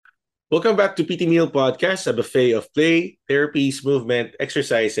Welcome back to PT Meal Podcast, a buffet of play, therapies, movement,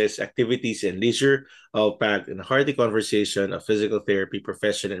 exercises, activities, and leisure, all packed in a hearty conversation of physical therapy,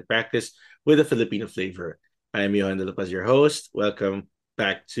 profession, and practice with a Filipino flavor. I am Johan de La Paz, your host. Welcome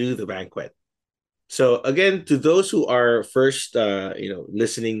back to the banquet. So again, to those who are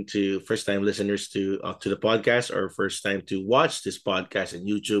listening to first time listeners to the podcast or first time to watch this podcast on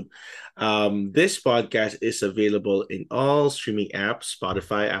YouTube, this podcast is available in all streaming apps: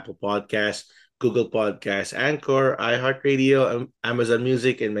 Spotify, Apple Podcasts, Google Podcasts, Anchor, iHeartRadio, Amazon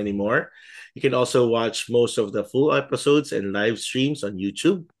Music, and many more. You can also watch most of the full episodes and live streams on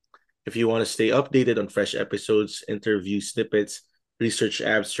YouTube. If you want to stay updated on fresh episodes, interview snippets, research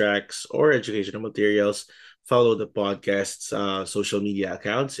abstracts, or educational materials, follow the podcast's social media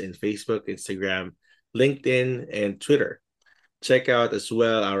accounts in Facebook, Instagram, LinkedIn, and Twitter. Check out as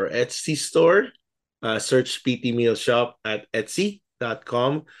well our Etsy store. Search PT Meal Shop at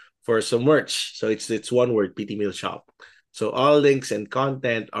etsy.com for some merch. So it's one word, PT Meal Shop. So all links and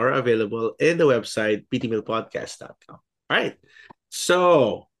content are available in the website ptmealpodcast.com. All right.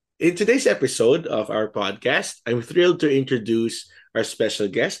 So in today's episode of our podcast, I'm thrilled to introduce our special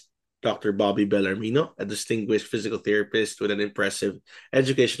guest, Dr. Bobby Belarmino, a distinguished physical therapist with an impressive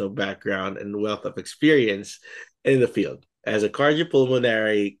educational background and wealth of experience in the field. As a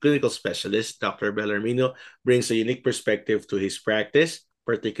cardiopulmonary clinical specialist, Dr. Bellarmino brings a unique perspective to his practice,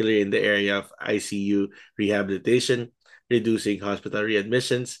 particularly in the area of ICU rehabilitation, reducing hospital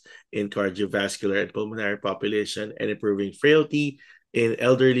readmissions in cardiovascular and pulmonary population, and improving frailty in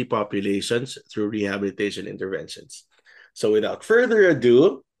elderly populations through rehabilitation interventions. So without further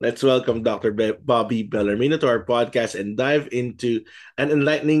ado, let's welcome Dr. Bobby Bellarmino to our podcast and dive into an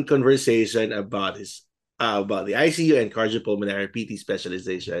enlightening conversation about the ICU and cardiopulmonary PT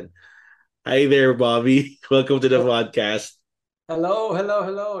specialization. Hi there, Bobby. Welcome to the podcast.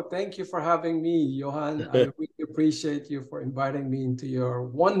 Hello. Thank you for having me, Johan. I really appreciate you for inviting me into your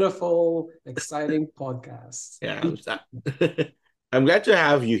wonderful, exciting podcast. Yeah, I'm glad to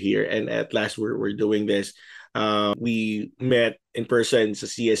have you here. And at last, we're doing this. We met in person to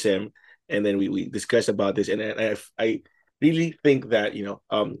CSM, and then we discussed about this. And I really think that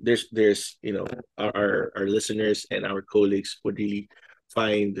there's our listeners and our colleagues would really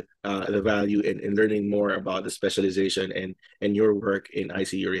find the value in learning more about the specialization and your work in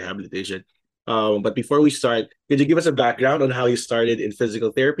ICU rehabilitation. But before we start, could you give us a background on how you started in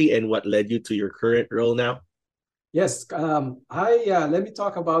physical therapy and what led you to your current role now? Yes, let me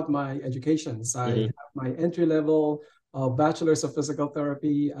talk about my educations. I have my entry level bachelor's of physical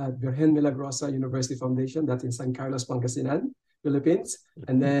therapy at Virgen Milagrosa University Foundation, that's in San Carlos, Pangasinan, Philippines.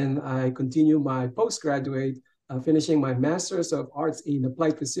 And then I continue my postgraduate, finishing my master's of arts in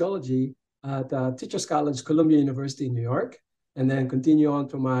applied physiology at Teachers College, Columbia University in New York. And then continue on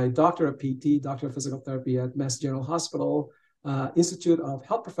to my doctor of PT, doctor of physical therapy at Mass General Hospital, Institute of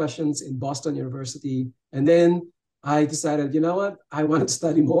Health Professions in Boston University. And then I decided, you know what, I want to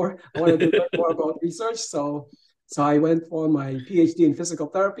study more. I wanted to learn more about research. So I went for my PhD in physical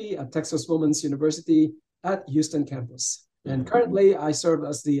therapy at Texas Women's University at Houston campus. And currently I serve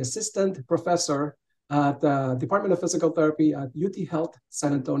as the assistant professor at the Department of Physical Therapy at UT Health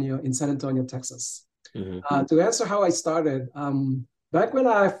San Antonio in San Antonio, Texas. To answer how I started, back when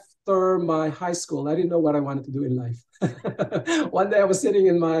after my high school, I didn't know what I wanted to do in life. One day I was sitting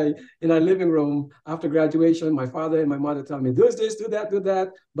in our living room after graduation. My father and my mother told me, do this, do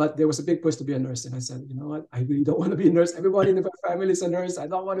that. But there was a big push to be a nurse. And I said, you know what? I really don't want to be a nurse. Everybody in the family is a nurse. I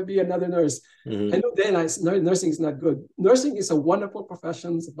don't want to be another nurse. I knew then nursing is not good. Nursing is a wonderful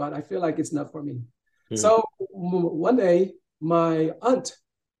profession, but I feel like it's not for me. So one day my aunt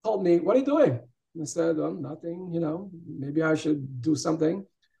told me, what are you doing? I said, nothing, maybe I should do something.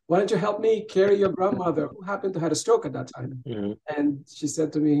 Why don't you help me carry your grandmother who happened to have a stroke at that time? And she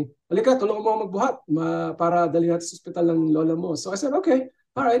said to me, halika, tulungan mo magbuhat para dali natin sa hospital ng lola mo. So I said, okay,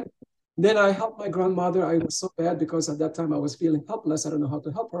 all right. Then I helped my grandmother. I was so bad because at that time I was feeling helpless. I don't know how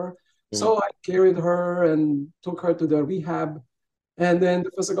to help her. So I carried her and took her to the rehab. And then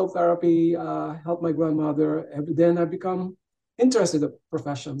the physical therapy helped my grandmother. And then I become interested in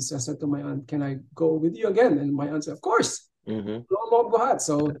professions. I said to my aunt, can I go with you again? And my aunt said, of course.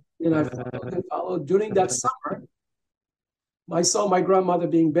 So I followed. During that summer, I saw my grandmother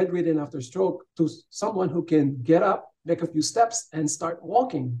being bedridden after stroke to someone who can get up, make a few steps, and start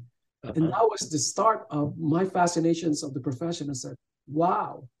walking. And that was the start of my fascinations of the profession. I said,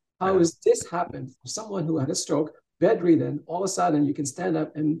 wow, how has this happened for someone who had a stroke, bedridden, all of a sudden you can stand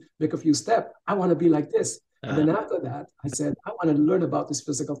up and make a few steps. I want to be like this. And then after that, I said, I want to learn about this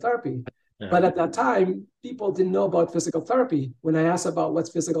physical therapy. But at that time, people didn't know about physical therapy. When I asked about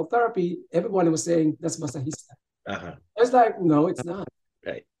what's physical therapy, everyone was saying that's masajista. Uh-huh. I was like, no, it's not.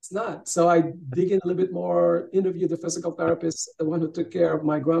 Right. It's not. So I dig in a little bit more, interviewed the physical therapist, the one who took care of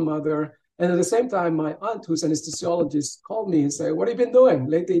my grandmother. And at the same time, my aunt, who's an anesthesiologist, called me and said, what have you been doing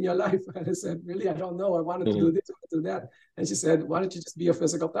lately in your life? And I said, really, I don't know. I wanted to do this, I want to do that. And she said, why don't you just be a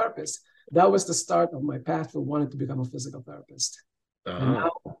physical therapist? That was the start of my path for wanting to become a physical therapist. And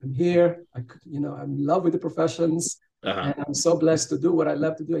now I'm here. I'm in love with the professions, and I'm so blessed to do what I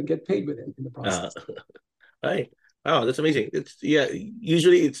love to do and get paid with it in the process. Right. Wow, that's amazing.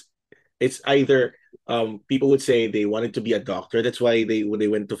 Usually it's either people would say they wanted to be a doctor. That's why when they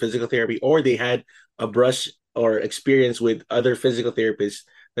went to physical therapy, or they had a brush or experience with other physical therapists.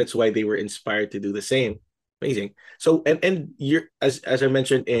 That's why they were inspired to do the same. Amazing. So and you're, as I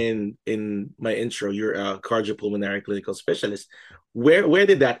mentioned in my intro, you're a cardiopulmonary clinical specialist. Where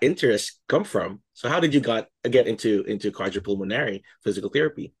did that interest come from? So how did you get into cardiopulmonary physical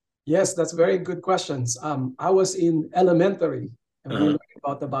therapy? Yes, that's very good questions. I was in elementary and we learned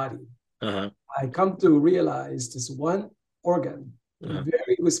about the body. I come to realize this one organ,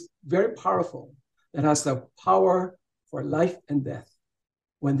 was very powerful, that has the power for life and death.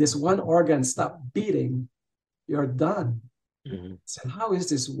 When this one organ stops beating, you're done. So how is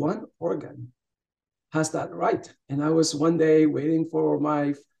this one organ has that right? And I was one day waiting for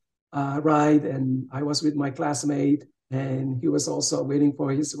my ride, and I was with my classmate, and he was also waiting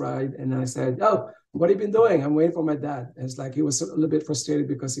for his ride. And I said, oh, what have you been doing? I'm waiting for my dad. And it's like he was a little bit frustrated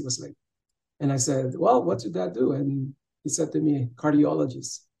because he was late. And I said, well, what's your dad do? And he said to me,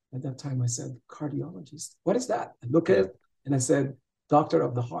 cardiologist. At that time, I said, cardiologist? What is that? I look at it, and I said, doctor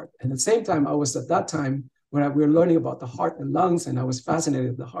of the heart. And at the same time, I was at that time when we were learning about the heart and lungs, and I was fascinated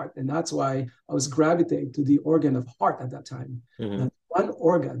with the heart. And that's why I was gravitating to the organ of heart at that time. That one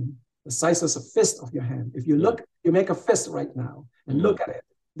organ, the size of a fist of your hand. If you look, you make a fist right now and look at it,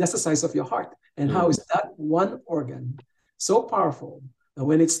 that's the size of your heart. And how is that one organ so powerful that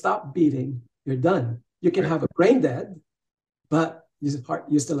when it stops beating, you're done? You can have a brain dead, but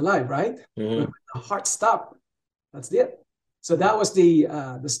you're still alive, right? But when the heart stops, that's it. So that was the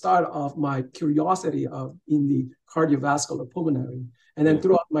start of my curiosity in the cardiovascular pulmonary. And then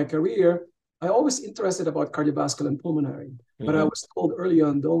throughout my career, I always interested about cardiovascular and pulmonary, but I was told early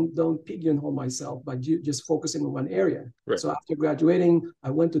on, don't pigeonhole myself by just focusing on one area. Right. So after graduating, I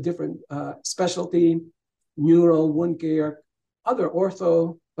went to different specialty, neuro, wound care, other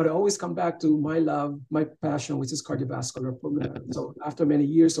ortho, but I always come back to my love, my passion, which is cardiovascular pulmonary. So after many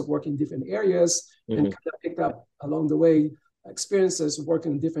years of working in different areas and kind of picked up along the way experiences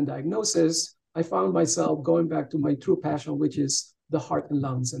working in different diagnoses, I found myself going back to my true passion, which is the heart and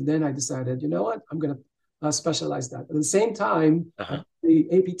lungs. And then I decided, you know what, I'm going to specialize that. At the same time, the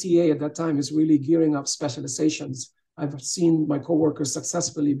APTA at that time is really gearing up specializations. I've seen my coworkers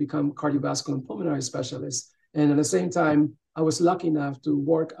successfully become cardiovascular and pulmonary specialists. And at the same time, I was lucky enough to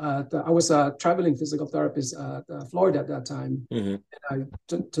work I was a traveling physical therapist at Florida at that time. And I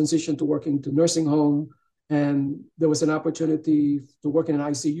transitioned to working to nursing home. And there was an opportunity to work in an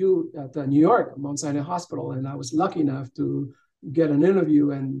ICU at New York, Mount Sinai Hospital. And I was lucky enough to get an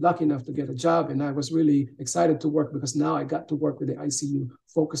interview and lucky enough to get a job. And I was really excited to work because now I got to work with the ICU,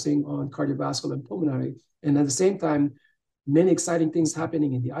 focusing on cardiovascular and pulmonary. And at the same time, many exciting things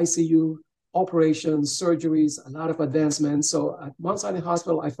happening in the ICU, operations, surgeries, a lot of advancements. So at Mount Sinai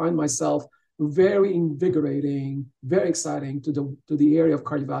Hospital, I find myself very invigorating, very exciting to the area of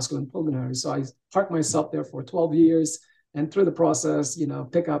cardiovascular and pulmonary. So I parked myself there for 12 years, and through the process,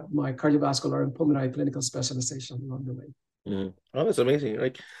 pick up my cardiovascular and pulmonary clinical specialization along the way. Oh, that's amazing.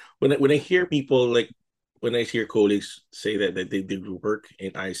 Like when I hear people, like when I hear colleagues say that they did work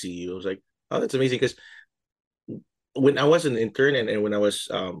in ICU, I was like, oh, that's amazing. Because when I was an intern and when I was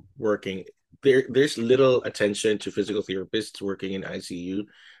working, there's little attention to physical therapists working in ICU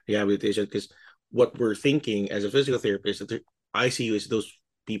rehabilitation, because what we're thinking as a physical therapist, that the ICU is those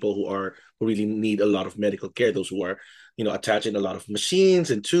people who really need a lot of medical care, those who are attaching a lot of machines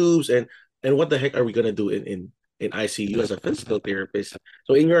and tubes, and what the heck are we gonna do in ICU as a physical therapist?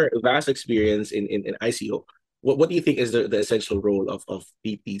 So in your vast experience in ICU, what do you think is the essential role of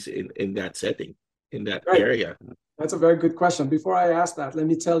PTs in that setting, in that area? That's a very good question. Before I ask that, let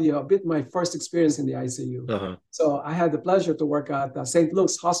me tell you a bit my first experience in the ICU. So I had the pleasure to work at St.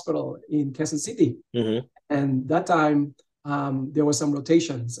 Luke's Hospital in Quezon City. And that time, there were some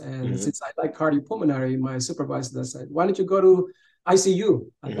rotations. And since I like cardiopulmonary, my supervisor said, why don't you go to ICU?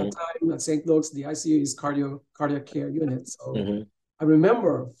 At that time at St. Luke's, the ICU is cardiac care unit. So I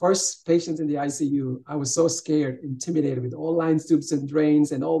remember first patient in the ICU, I was so scared, intimidated with all lines, tubes, and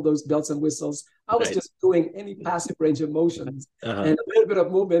drains and all those bells and whistles. I was Right. just doing any passive range of motions Uh-huh. and a little bit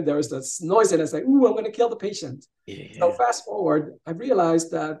of movement. There was this noise and I was like, ooh, I'm going to kill the patient. So Yeah. fast forward, I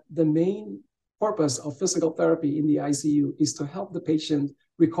realized that the main purpose of physical therapy in the ICU is to help the patient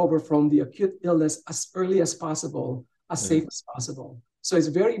recover from the acute illness as early as possible, as safe Mhm. as possible. So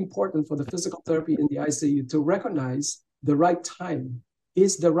it's very important for the physical therapy in the ICU to recognize the right time.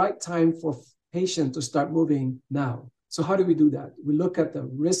 Is the right time for patient to start moving now? So how do we do that? We look at the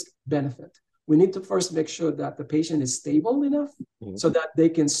risk benefit. We need to first make sure that the patient is stable enough Mhm. so that they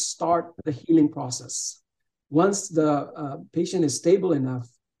can start the healing process. Once the patient is stable enough,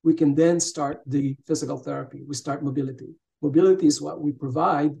 we can then start the physical therapy. We start mobility. Mobility is what we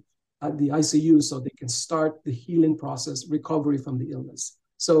provide at the ICU so they can start the healing process, recovery from the illness.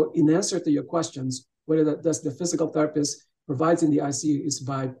 So in answer to your questions, whether that does the physical therapist provides in the ICU is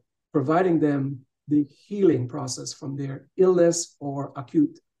by providing them the healing process from their illness or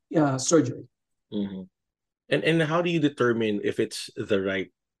acute surgery. Mhm. And how do you determine if it's the right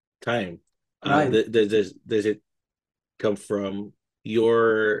time? Right. Does it come from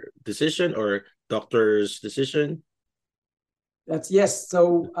your decision or doctor's decision? That's yes.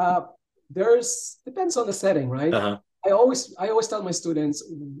 So there's depends on the setting, right? Uh-huh. I always tell my students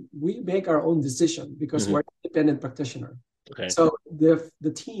we make our own decision because Hmm. we're independent practitioner. Okay. So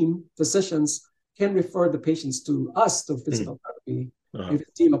the team physicians can refer the patients to us to Mhm. physical therapy Uh-huh. if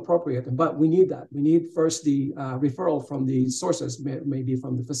it's deemed appropriate. But we need that. We need first the referral from the sources, maybe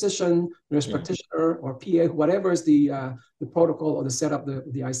from the physician, nurse Mhm. practitioner, or PA, whatever is the protocol or the setup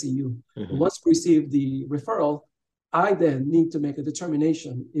the ICU. And Mhm. once we receive the referral, I then need to make a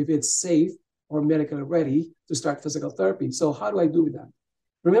determination if it's safe or medically ready to start physical therapy. So how do I do that?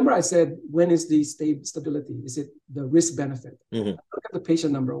 Remember, I said, when is the stability? Is it the risk benefit? Mhm. Look at the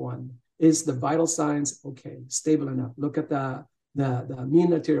patient number one. Is the vital signs okay, stable enough? Look at the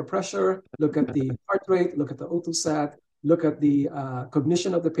mean arterial pressure, look at the heart rate, look at the O2 sat, look at the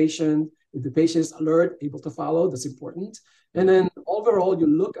cognition of the patient. If the patient is alert, able to follow, that's important. And then overall, you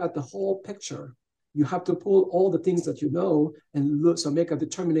look at the whole picture. You have to pull all the things that you know and look, so make a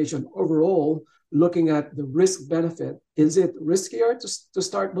determination overall, looking at the risk benefit. Is it riskier to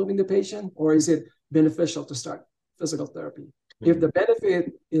start moving the patient, or is it beneficial to start physical therapy? If Mhm. the benefit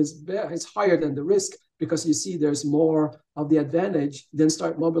is higher than the risk because you see there's more of the advantage, then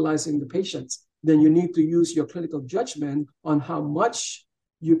start mobilizing the patients. Then you need to use your clinical judgment on how much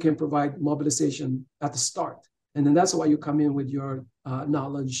you can provide mobilization at the start. And then that's why you come in with your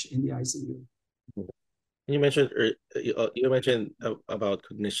knowledge in the ICU. You mentioned you mentioned about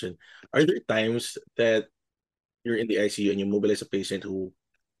cognition. Are there times that you're in the ICU and you mobilize a patient who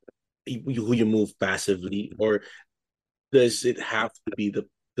you move passively, or does it have to be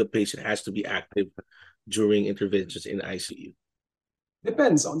the patient has to be active during interventions in ICU?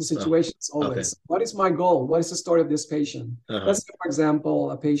 Depends on the Oh, situations okay. always. What is my goal? What is the story of this patient? Uh-huh. Let's say, for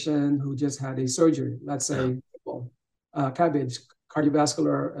example, a patient who just had a surgery, let's Uh-huh. say, well, cabbage,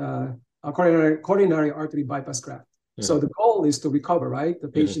 cardiovascular, coronary artery bypass graft. So Mhm. the goal is to recover, right? The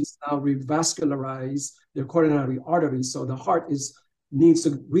Mhm. patients now revascularize their coronary arteries. So the heart needs to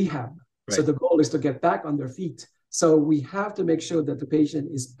rehab. So Right. the goal is to get back on their feet. So we have to make sure that the patient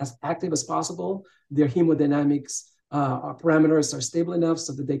is as active as possible. Their hemodynamics our parameters are stable enough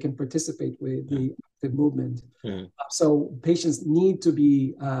so that they can participate with the active movement. Mhm. So patients need to be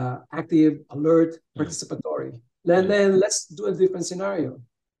active, alert, Mhm. participatory. And Mhm. then let's do a different scenario.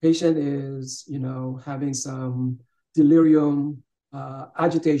 Patient is, having some delirium,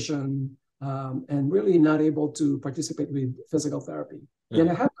 agitation, and really not able to participate with physical therapy. Then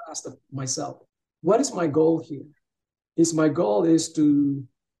I Mhm. have to ask myself, what is my goal here? Is my goal is to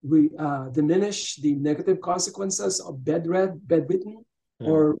diminish the negative consequences of bedridden,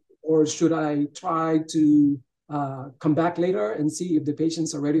 Mhm. or should I try to come back later and see if the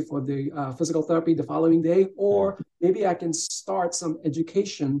patients are ready for the physical therapy the following day, Mhm. or maybe I can start some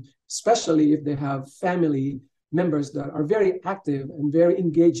education, especially if they have family members that are very active and very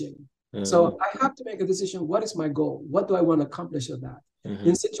engaging. So Mhm. I have to make a decision. What is my goal? What do I want to accomplish with that?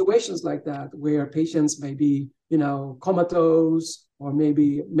 In Mhm. situations like that, where patients may be, comatose, or maybe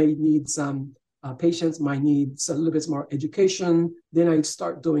may need some patients might need a little bit more education, then I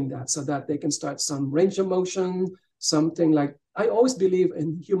start doing that so that they can start some range of motion, something like I always believe in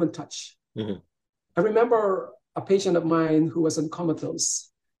human touch. Mhm. I remember a patient of mine who was in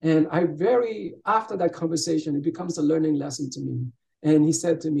comatose, and after that conversation, it becomes a learning lesson to me. And he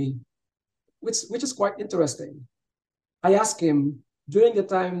said to me, which is quite interesting. I asked him, during the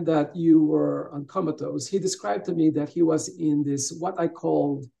time that you were on comatose, he described to me that he was in this, what I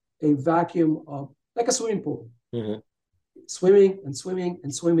called a vacuum of, like a swimming pool, swimming and swimming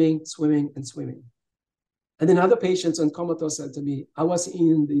and swimming, swimming and swimming. And then other patients on comatose said to me, I was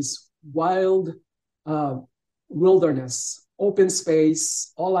in this wild wilderness, open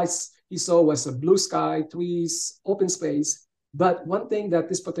space. He saw was a blue sky, trees, open space. But one thing that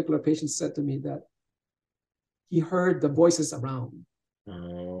this particular patient said to me, that he heard the voices around.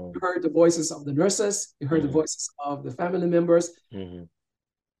 He heard the voices of the nurses. He heard the voices of the family members.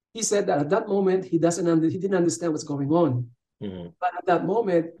 He said that at that moment, he didn't understand what's going on. But at that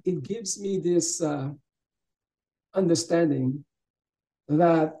moment, it gives me this understanding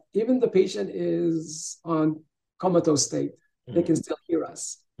that even the patient is on comatose state, they can still hear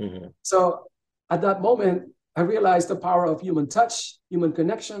us. So at that moment, I realized the power of human touch, human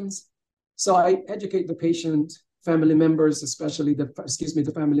connections. So I educate the patient, family members, especially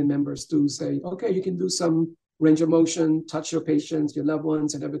the family members, to say, okay, you can do some range of motion, touch your patients, your loved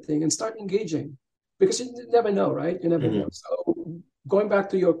ones and everything, and start engaging. Because you never know, right? You never know. So going back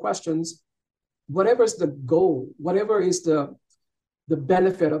to your questions, whatever is the goal, whatever is the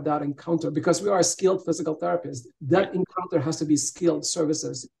benefit of that encounter, because we are skilled physical therapists, that encounter has to be skilled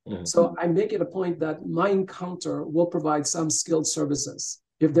services. So I make it a point that my encounter will provide some skilled services.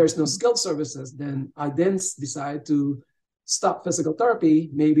 If there's no skilled services, then I decide to stop physical therapy,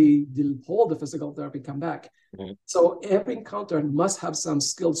 maybe hold the physical therapy, come back. So every encounter must have some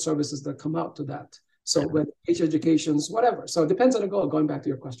skilled services that come out to that. So with age educations, whatever. So it depends on the goal, going back to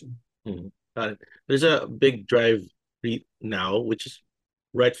your question. There's a big drive now, which is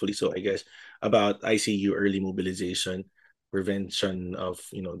rightfully so, I guess, about ICU early mobilization, prevention of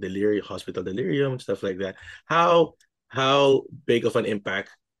delirium, hospital delirium, stuff like that. How big of an impact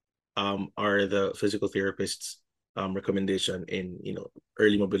are the physical therapists' recommendation in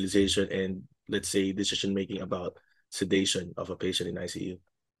early mobilization and, let's say, decision making about sedation of a patient in ICU?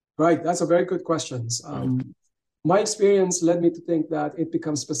 Right, that's a very good question. My experience led me to think that it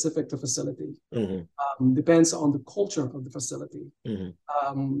becomes specific to facility. Depends on the culture of the facility.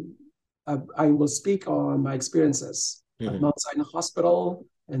 I will speak on my experiences at Mount Sinai Hospital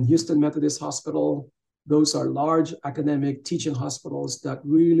and Houston Methodist Hospital. Those are large academic teaching hospitals that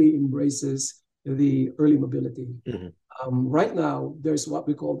really embraces the early mobility. Right now, there's what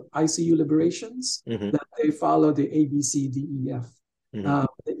we call ICU liberations, that they follow the A, B, C, D, E, F.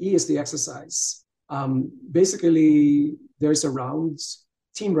 The E is the exercise. Basically, there's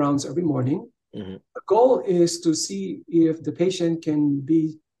team rounds every morning. The goal is to see if the patient can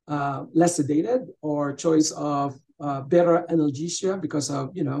be less sedated, or choice of better analgesia, because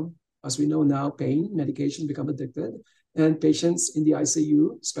of, as we know now, pain, medication become addicted. And patients in the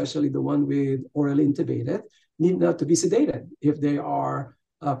ICU, especially the one with orally intubated, need not to be sedated. If they are,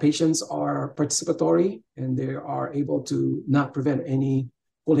 patients are participatory and they are able to not prevent any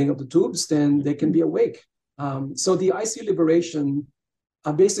pulling of the tubes, then they can be awake. So the ICU liberation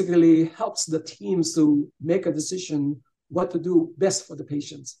basically helps the teams to make a decision what to do best for the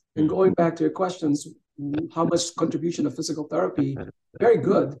patients. And going back to your questions, how much contribution of physical therapy? Very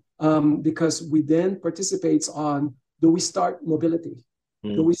good, because we then participates on, do we start mobility?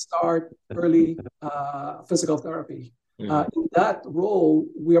 Do we start early physical therapy? In that role,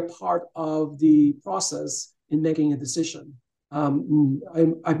 we are part of the process in making a decision.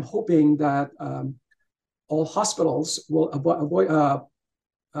 I'm hoping that all hospitals will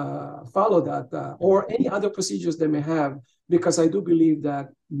follow that, or any other procedures they may have, because I do believe that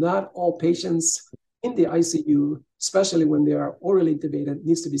not all patients in the ICU, especially when they are orally intubated,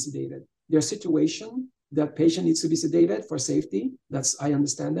 needs to be sedated. There's a situation that patient needs to be sedated for safety. I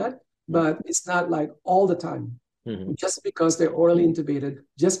understand that, but it's not like all the time. Just because they're orally intubated,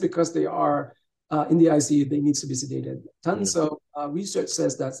 just because they are in the ICU, they need to be sedated. Tons of research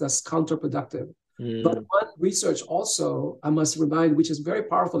says that's counterproductive. But one research also, I must remind, which is very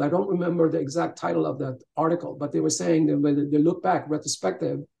powerful. I don't remember the exact title of that article, but they were saying that when they look back,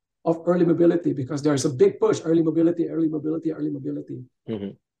 retrospective of early mobility, because there's a big push, early mobility, early mobility, early mobility.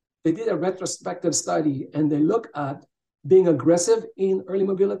 They did a retrospective study and they look at being aggressive in early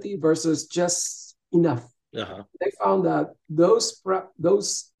mobility versus just enough. They found that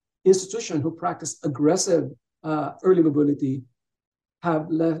those institutions who practice aggressive early mobility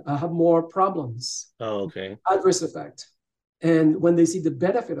have more problems. Adverse effect. And when they see the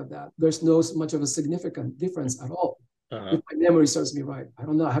benefit of that, there's no much of a significant difference at all. If my memory serves me right. I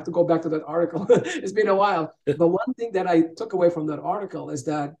don't know. I have to go back to that article. It's been a while. But one thing that I took away from that article is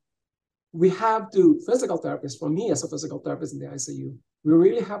that we have to, physical therapists, for me as a physical therapist in the ICU, we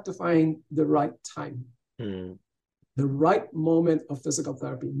really have to find the right time. the right moment of physical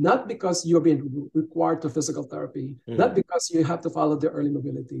therapy, not because you're being required to physical therapy, not because you have to follow the early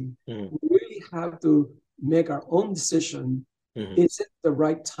mobility. We really have to make our own decision. Is it the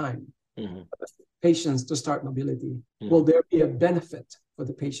right time for patients to start mobility? Will there be a benefit for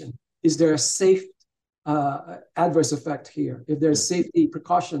the patient? Is there a safe adverse effect here? If there's safety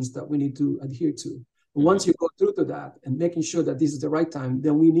precautions that we need to adhere to. Once you go through to that and making sure that this is the right time,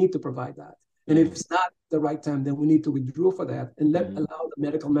 then we need to provide that. And if it's not the right time, then we need to withdraw for that and allow the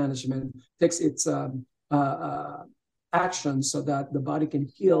medical management takes its action so that the body can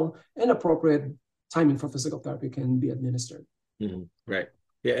heal and appropriate timing for physical therapy can be administered. Right.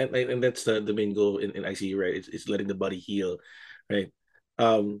 Yeah, and that's the main goal in ICU, right? It's letting the body heal, right?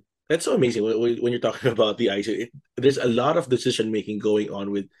 That's so amazing when you're talking about the ICU. There's a lot of decision making going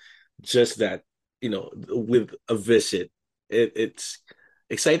on with just that, with a visit. It's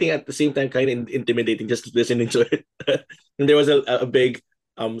exciting at the same time, kind of intimidating just listening to it. And there was a big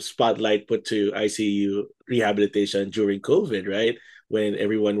spotlight put to ICU rehabilitation during COVID, right? When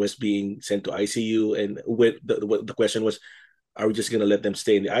everyone was being sent to ICU, and with the question was, are we just gonna let them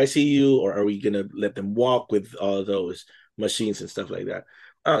stay in the ICU, or are we gonna let them walk with all those machines and stuff like that?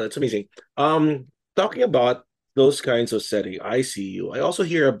 Oh, that's amazing. Talking about those kinds of setting, ICU, I also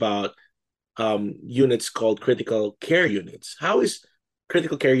hear about units called critical care units. How is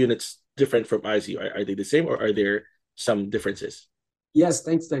critical care units different from ICU? Are they the same, or are there some differences? Yes,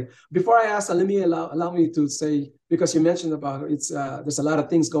 thanks, Dave. Before I ask, let me allow me to say, because you mentioned about there's a lot of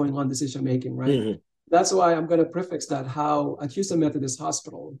things going on decision making, right? That's why I'm going to prefix that how at Houston Methodist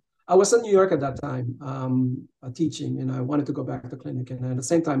Hospital, I was in New York at that time teaching, and I wanted to go back to clinic. And at the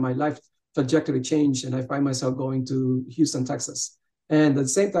same time, my life trajectory changed, and I find myself going to Houston, Texas. And at the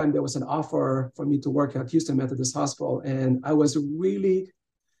same time, there was an offer for me to work at Houston Methodist Hospital. And I was really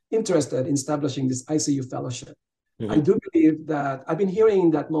interested in establishing this ICU fellowship. I do believe that I've been hearing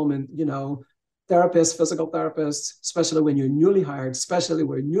in that moment, therapists, physical therapists, especially when you're newly hired, especially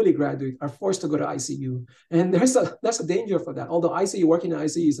when you're newly graduate, are forced to go to ICU. And that's a danger for that. Although ICU, working in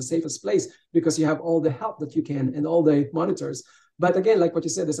ICU is the safest place because you have all the help that you can and all the monitors. But again, like what you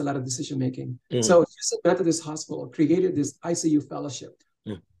said, there's a lot of decision making. So Houston Methodist Hospital created this ICU fellowship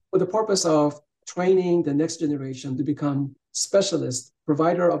for the purpose of training the next generation to become specialist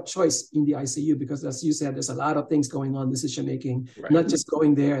provider of choice in the ICU, because as you said, there's a lot of things going on, decision making, not just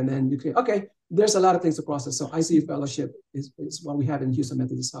going there and then you can, okay, there's a lot of things to process. So ICU fellowship is what we have in Houston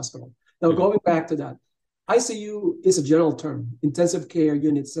Methodist Hospital. Now, going back to that, ICU is a general term. Intensive care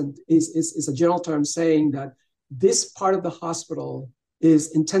units and is a general term saying that this part of the hospital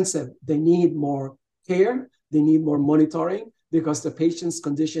is intensive. They need more care. They need more monitoring because the patient's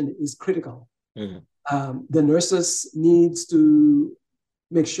condition is critical. The nurses needs to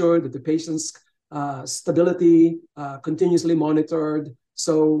make sure that the patient's stability continuously monitored.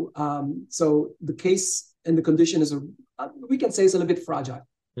 So the case and the condition is, we can say, it's a little bit fragile.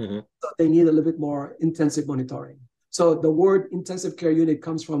 So they need a little bit more intensive monitoring. So the word intensive care unit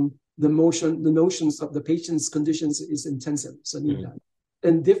comes from the notions of the patient's conditions is intensive. So need that.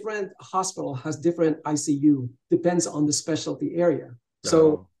 And different hospital has different ICU, depends on the specialty area.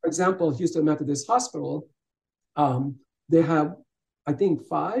 So, for example, Houston Methodist Hospital, they have, I think,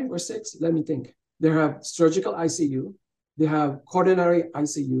 5 or 6, let me think. They have surgical ICU, they have coronary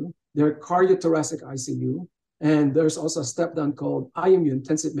ICU, they're cardiothoracic ICU, and there's also a step down called IMU,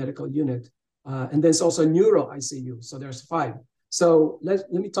 Intensive Medical Unit. And there's also neuro ICU, so there's 5. So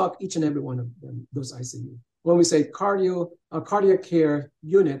let me talk each and every one of them, those ICU. When we say cardiac care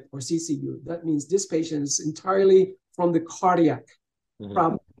unit or CCU, that means this patient is entirely from the cardiac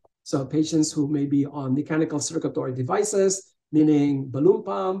problem. So patients who may be on mechanical circulatory devices, meaning balloon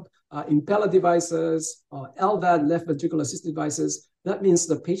pump, impeller devices, LVAD, left ventricular assist devices, that means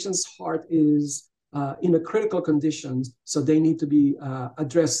the patient's heart is in a critical condition, so they need to be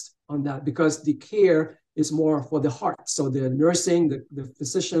addressed on that because the care is more for the heart. So the nursing, the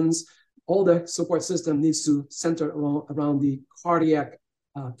physicians, all the support system needs to center around the cardiac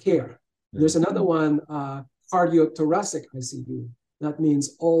care. There's another one, cardiothoracic ICU. That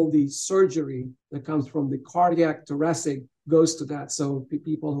means all the surgery that comes from the cardiac thoracic goes to that. So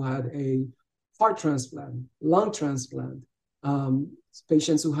people who had a heart transplant, lung transplant,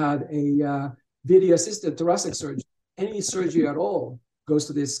 patients who had a video-assisted thoracic surgery, any surgery at all goes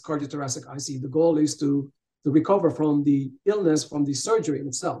to this cardiothoracic ICU. The goal is to recover from the illness from the surgery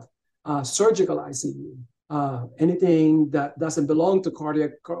itself. Surgical ICU, anything that doesn't belong to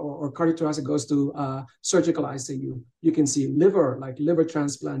cardiac or cardiothoracic goes to surgical ICU. You can see liver, like liver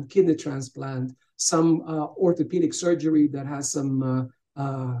transplant, kidney transplant, some orthopedic surgery that has some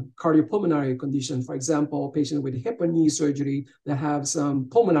cardiopulmonary condition. For example, patient with hip or knee surgery that have some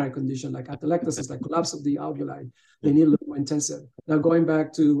pulmonary condition like atelectasis, like collapse of the alveoli, they need a little more intensive. Now going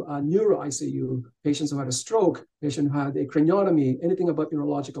back to neuro ICU, patients who had a stroke, patient who had a craniotomy, anything about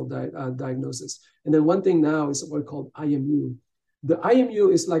neurological diagnosis. And then one thing now is what we call IMU. The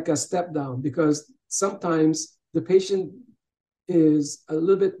IMU is like a step down because sometimes the patient is a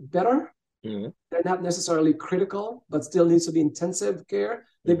little bit better. They're not necessarily critical, but still needs to be intensive care.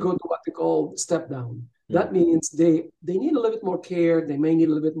 They go to what they call step down. That means they need a little bit more care. They may need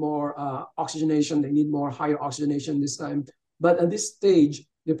a little bit more oxygenation. They need more higher oxygenation this time. But at this stage,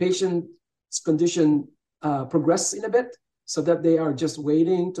 the patient's condition progresses in a bit so that they are just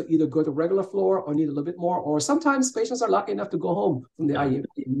waiting to either go to regular floor or need a little bit more. Or sometimes patients are lucky enough to go home from the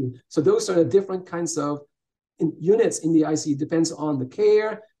ICU. So those are the different kinds of units in the ICU. Depends on the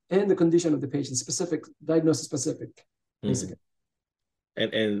care and the condition of the patient, specific, diagnosis specific, basically.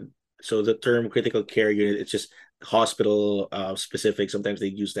 And so the term critical care unit, it's just hospital specific. Sometimes they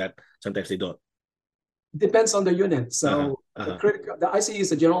use that, sometimes they don't. Depends on the unit. So the ICU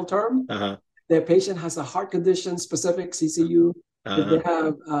is a general term. The patient has a heart condition, specific CCU. If they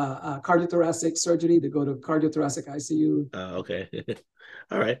have cardiothoracic surgery, they go to cardiothoracic ICU. Okay.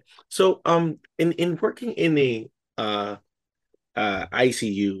 All right. So in working in a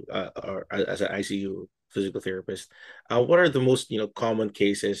ICU or as an ICU physical therapist, what are the most common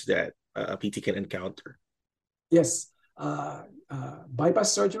cases that a PT can encounter? Yes,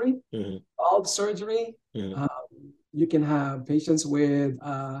 bypass surgery, valve surgery. You can have patients with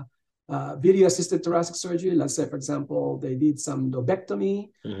video assisted thoracic surgery. Let's say, for example, they did some lobectomy.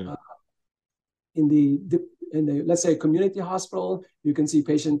 In the let's say community hospital, you can see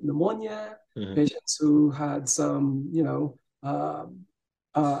patient pneumonia, patients who had some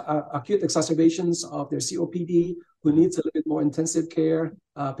acute exacerbations of their COPD, who needs a little bit more intensive care,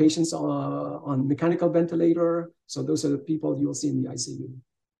 patients on mechanical ventilator. So those are the people you'll see in the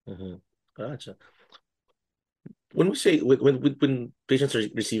ICU. Gotcha. When we say when patients are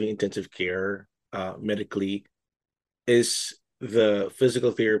receiving intensive care medically, is the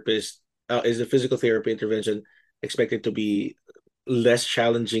physical therapy intervention expected to be less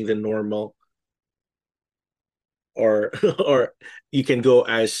challenging than normal, or or you can go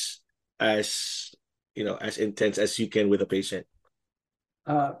as as intense as you can with a patient?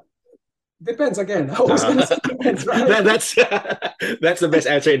 Depends again. I always gonna say depends, right? That's that's the best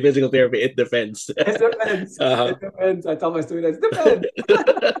answer in physical therapy. It depends. It depends. It depends. I tell my students, depends.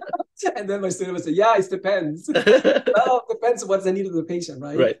 And then my student would say, yeah, it depends. Well, it depends what's the need of the patient,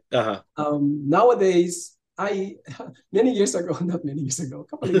 right? Right. Nowadays, many years ago, not many years ago, a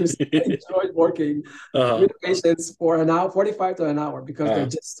couple of years ago, I enjoyed working with patients for an hour, 45 to an hour, because they're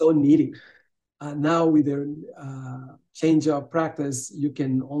just so needy. Now with their change of practice, you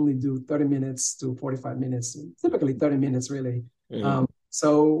can only do 30 minutes to 45 minutes, typically 30 minutes really.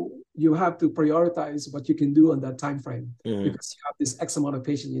 So you have to prioritize what you can do on that time frame, because you have this X amount of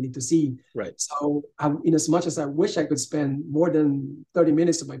patients you need to see. Right. So in as much as I wish I could spend more than 30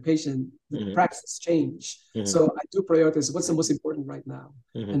 minutes with my patient, the practice change. So I do prioritize what's the most important right now.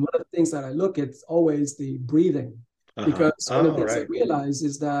 And one of the things that I look at is always the breathing, because one of the things I realize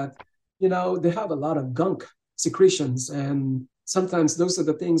is that they have a lot of gunk secretions, and sometimes those are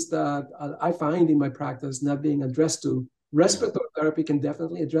the things that I find in my practice not being addressed to. Respiratory therapy can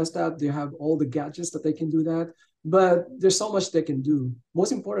definitely address that. They have all the gadgets that they can do that, but there's so much they can do.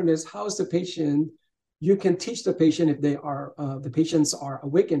 Most important is how is the patient. You can teach the patient if the patients are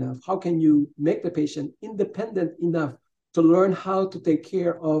awake enough. How can you make the patient independent enough to learn how to take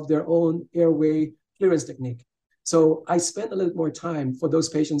care of their own airway clearance technique? So I spend a little more time for those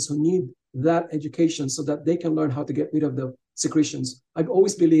patients who need that education so that they can learn how to get rid of the secretions. I've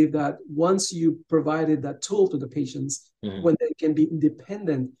always believed that once you provided that tool to the patients, when they can be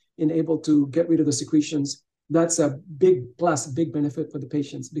independent and able to get rid of the secretions, that's a big plus, big benefit for the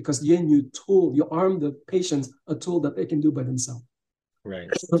patients, because then you arm the patients a tool that they can do by themselves. Right.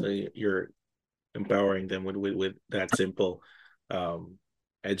 So you're empowering them with that simple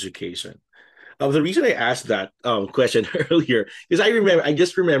education. The reason I asked that question earlier is I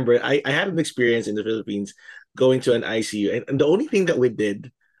just remember I had an experience in the Philippines going to an ICU, and the only thing that we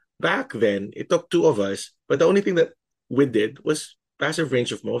did back then, it took two of us, but the only thing that we did was passive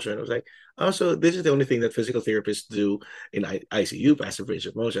range of motion. I was like, oh, so this is the only thing that physical therapists do in ICU, passive range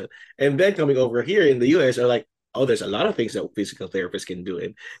of motion. And then coming over here in the US are like, oh, there's a lot of things that physical therapists can do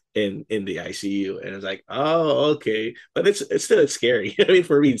in the ICU. And I was like, oh, okay. But it's still scary. I mean,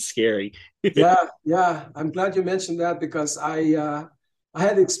 for me, it's scary. Yeah. I'm glad you mentioned that, because I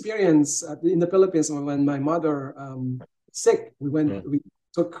had experience in the Philippines when my mother sick. We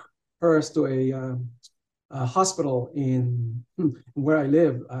took her to a hospital in where I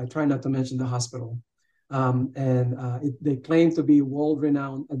live. I try not to mention the hospital. And they claim to be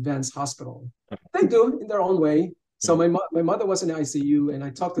world-renowned advanced hospital. They do in their own way. So my mother was in the ICU, and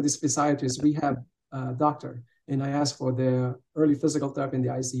I talked to this physiatrist, rehab doctor, and I asked for the early physical therapy in the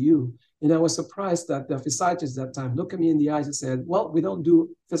ICU. And I was surprised that the physiatrist at that time looked at me in the eyes and said, "Well, we don't do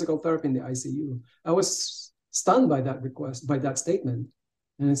physical therapy in the ICU." I was stunned by that request, by that statement.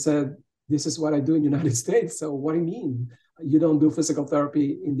 And I said, "This is what I do in the United States. So what do you mean you don't do physical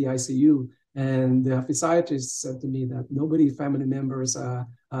therapy in the ICU?" And the physiatrist said to me that nobody family members are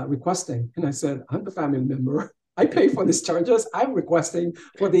requesting. And I said, "I'm the family member. I pay for these charges. I'm requesting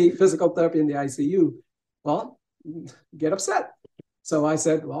for the physical therapy in the ICU." Well, get upset. So I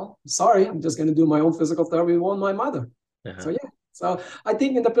said, "Well, sorry, I'm just going to do my own physical therapy on my mother." So yeah. So I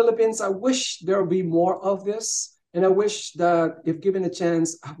think in the Philippines, I wish there would be more of this. And I wish that if given a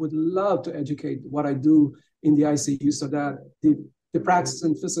chance, I would love to educate what I do in the ICU so that the practice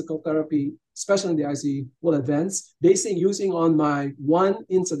in physical therapy, especially in the ICU, will advance. Using on my one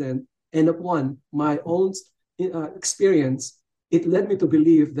incident and my own experience, it led me to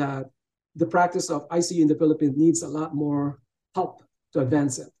believe that the practice of ICU in the Philippines needs a lot more help to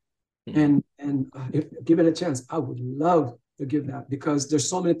advance it. And if given a chance, I would love to give that, because there's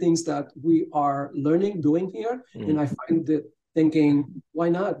so many things that we are doing here. And I find it thinking, why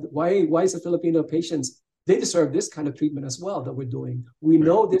not? Why is the Filipino patients, they deserve this kind of treatment as well that we're doing. We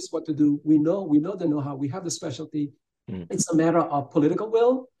know this, what to do. We know the know-how. We have the specialty. It's a matter of political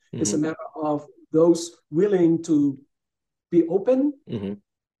will. It's a matter of those willing to be open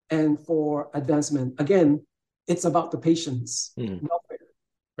and for advancement. Again, it's about the patients' welfare.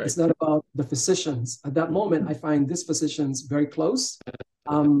 It's not about the physicians. At that moment, I find these physicians very close.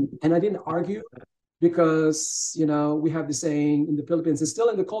 And I didn't argue because, we have the saying in the Philippines, it's still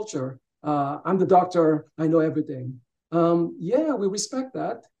in the culture, I'm the doctor, I know everything. Yeah, we respect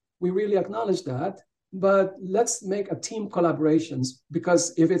that. We really acknowledge that. But let's make a team collaborations,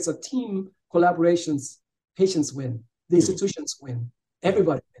 because if it's a team collaborations, patients win, the institutions win,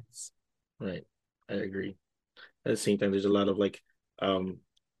 everybody wins. Right. I agree. At the same time, there's a lot of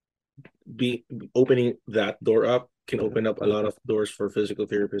opening that door up can open up a lot of doors for physical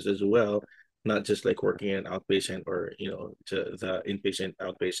therapists as well, not just like working in outpatient or to the inpatient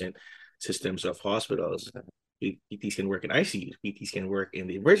outpatient systems of hospitals. PTs can work in ICUs, PTs can work in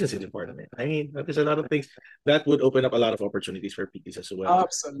the emergency department. I mean, there's a lot of things that would open up a lot of opportunities for PTs as well.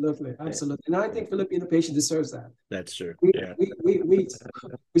 Absolutely. And I think Filipino patient deserves that. That's true.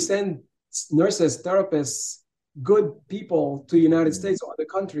 We send nurses, therapists, good people to the United States or other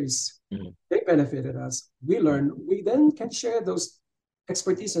countries. They benefited us. We learn. We then can share those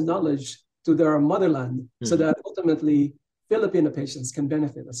expertise and knowledge to their motherland, so that ultimately Filipino patients can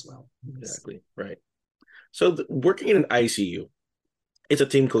benefit as well. Exactly. Right. So working in an ICU, it's a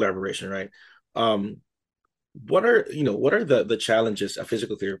team collaboration, right? What are the challenges a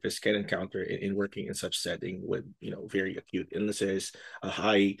physical therapist can encounter in working in such setting with very acute illnesses, a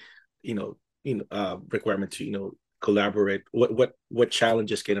high requirement to collaborate? What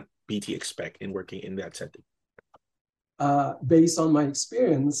challenges can a PT expect in working in that setting? Based on my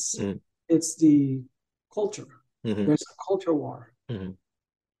experience, it's the culture. There's a culture war.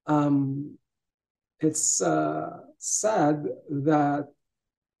 It's sad that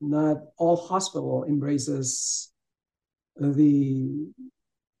not all hospital embraces the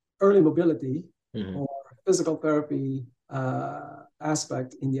early mobility or physical therapy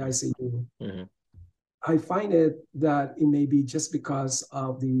aspect in the ICU. I find it that it may be just because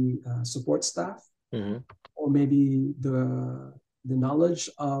of the support staff, or maybe the knowledge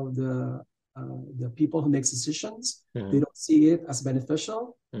of the people who make decisions. They don't see it as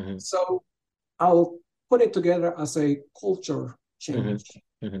beneficial. So I'll put it together as a culture change.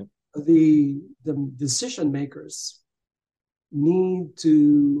 The decision makers need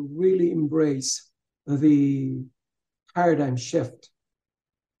to really embrace the paradigm shift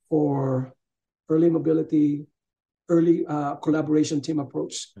for early mobility, early collaboration team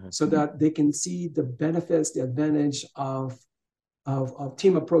approach, so that they can see the benefits, the advantage of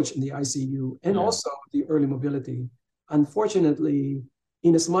team approach in the ICU, and also the early mobility. Unfortunately,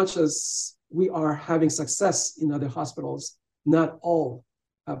 in as much as we are having success in other hospitals, not all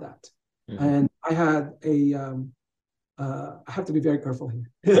have that. And I had I have to be very careful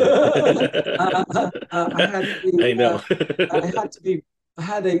here. I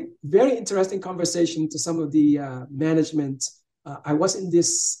had a very interesting conversation to some of the management. I was in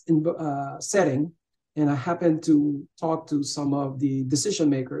this setting, and I happened to talk to some of the decision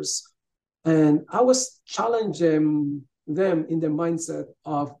makers, and I was challenging them in their mindset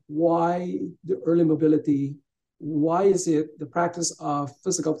of why the early mobility, why is it the practice of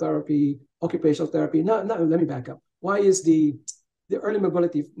physical therapy, occupational therapy? No, let me back up. Why is the early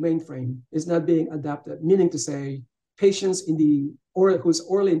mobility mainframe is not being adapted? Meaning to say, patients in the or who's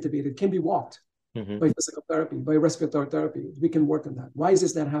orally intubated can be walked by physical therapy, by respiratory therapy. We can work on that. Why is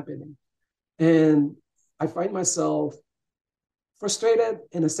this not happening? And I find myself frustrated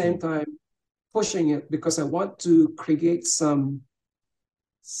and at the same time pushing it because I want to create some.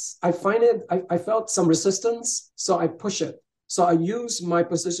 I felt some resistance, so I push it. So I use my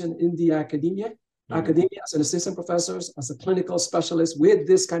position in the academia as an assistant professor, as a clinical specialist with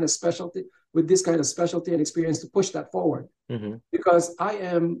this kind of specialty, and experience to push that forward. Because I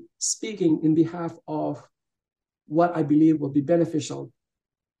am speaking in behalf of what I believe will be beneficial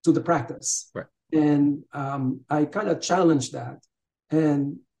to the practice. Right. And I kind of challenged that.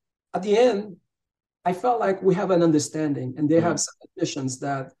 And at the end, I felt like we have an understanding, and they have some admissions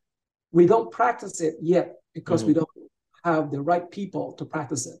that we don't practice it yet because we don't have the right people to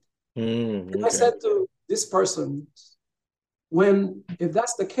practice it. And I said to this person, if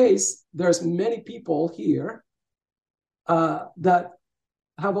that's the case, there's many people here that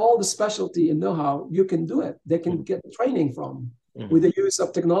have all the specialty and know-how. You can do it. They can get training from with the use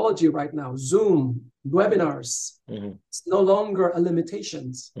of technology right now, Zoom, webinars. It's no longer a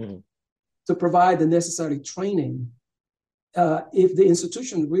limitation to provide the necessary training. If the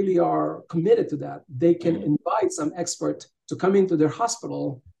institutions really are committed to that, they can invite some expert to come into their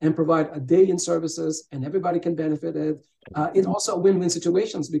hospital and provide a day in services, and everybody can benefit it. It's also a win-win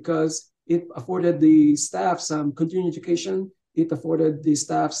situations because it afforded the staff some continuing education. It afforded the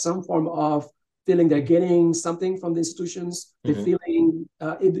staff some form of feeling they're getting something from the institutions. They're feeling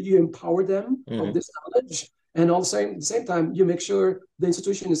you empower them of this knowledge. And also at the same time, you make sure the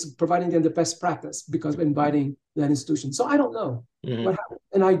institution is providing them the best practice because of inviting that institution. So I don't know what happened.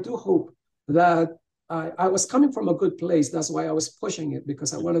 And I do hope that I was coming from a good place. That's why I was pushing it,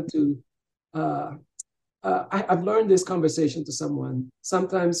 because I wanted to, I've learned this conversation to someone.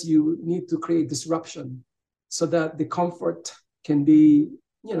 Sometimes you need to create disruption so that the comfort can be,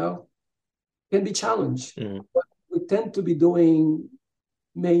 can be challenged. What we tend to be doing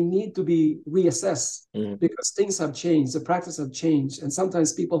may need to be reassessed because things have changed, the practice have changed, and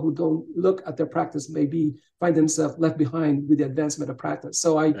sometimes people who don't look at their practice maybe find themselves left behind with the advancement of practice.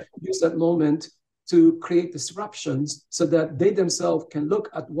 So I use that moment to create disruptions so that they themselves can look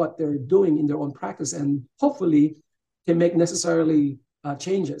at what they're doing in their own practice and hopefully can make necessarily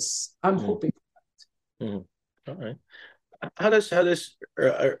changes. I'm hoping. All right. How does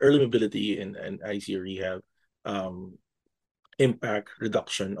early mobility and ICU rehab impact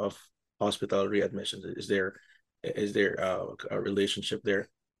reduction of hospital readmissions? Is there a relationship there?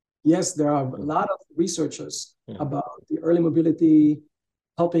 Yes, there are a lot of researchers about the early mobility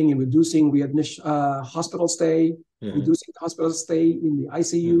helping in reducing readmission, hospital stay, reducing hospital stay in the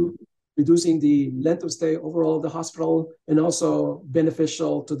ICU, reducing the length of stay overall of the hospital, and also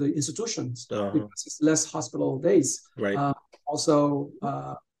beneficial to the institutions because it's less hospital days. Right. Also,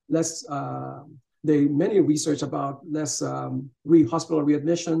 less. Many research about less hospital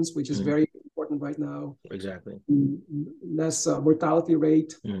readmissions, which is very important right now. Exactly. Less mortality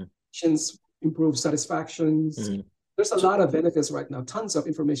rate. Patients improve satisfactions. There's a lot of benefits right now. Tons of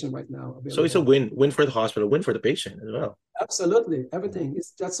information right now available. So it's a win for the hospital, win for the patient as well. Absolutely, everything.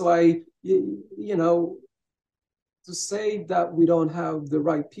 That's why to say that we don't have the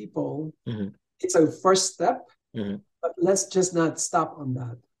right people, it's a first step. But let's just not stop on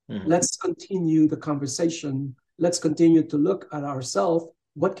that. Let's continue the conversation. Let's continue to look at ourselves.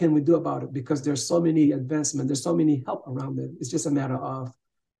 What can we do about it? Because there's so many advancements. There's so many help around it. It's just a matter of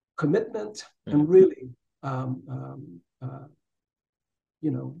commitment and really,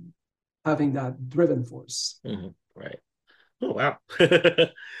 having that driven force. Right. Oh, wow.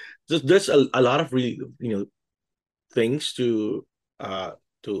 There's a lot of really, things to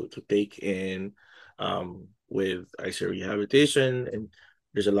take in with ICU rehabilitation, and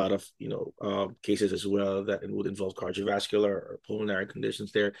there's a lot of cases as well that would involve cardiovascular or pulmonary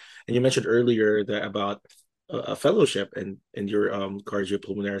conditions there. And you mentioned earlier that about a fellowship and your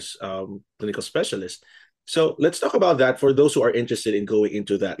cardiopulmonary clinical specialist. So let's talk about that for those who are interested in going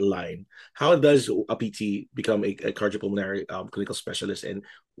into that line. How does a PT become a cardiopulmonary clinical specialist, and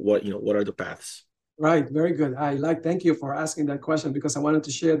what are the paths? Right, very good. Thank you for asking that question because I wanted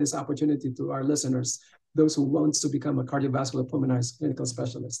to share this opportunity to our listeners, those who want to become a cardiovascular pulmonary clinical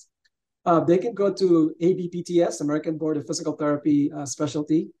specialist. They can go to ABPTS, American Board of Physical Therapy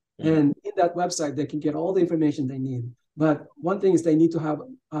specialty, and in that website, they can get all the information they need. But one thing is they need to have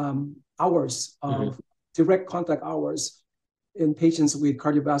hours of direct contact hours in patients with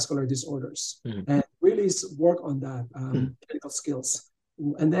cardiovascular disorders, and really work on that clinical skills.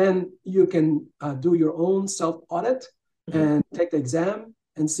 And then you can do your own self-audit and take the exam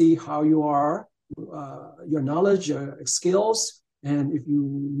and see how you are, your knowledge, your skills. And if you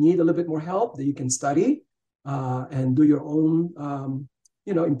need a little bit more help, then you can study and do your own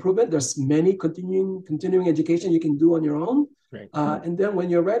improvement. There's many continuing education you can do on your own. Right. And then when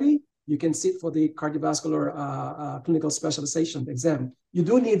you're ready, you can sit for the cardiovascular clinical specialization exam. You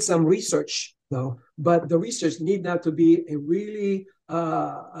do need some research, though, but the research need not to be a really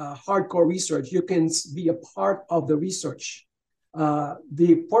hardcore research. You can be a part of the research.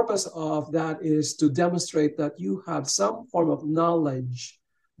 The purpose of that is to demonstrate that you have some form of knowledge,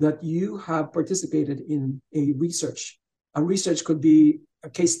 that you have participated in a research. A research could be a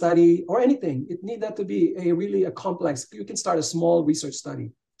case study or anything. It need not to be a complex. You can start a small research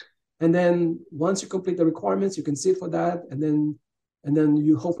study. And then once you complete the requirements, you can sit for that, and then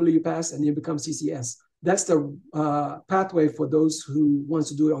you hopefully you pass, and you become CCS. That's the pathway for those who wants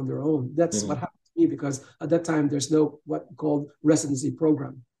to do it on their own. That's what happened to me, because at that time there's no what called residency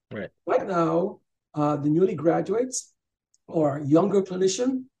program. Right now, the newly graduates or younger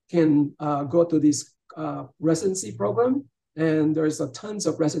clinician can go to this residency program, and there's tons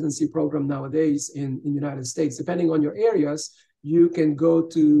of residency program nowadays in United States. Depending on your areas, you can go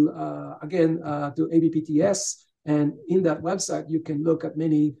to to ABPTS, and in that website you can look at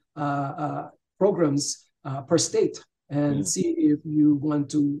many programs per state and see if you want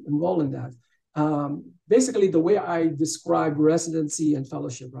to enroll in that. Basically, the way I describe residency and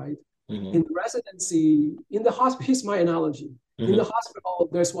fellowship, right? In residency, in the hospital, here's my analogy. In the hospital,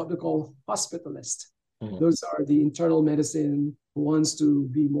 there's what we call hospitalist. Those are the internal medicine who wants to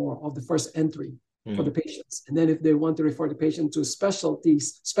be more of the first entry for the patients. And then if they want to refer the patient to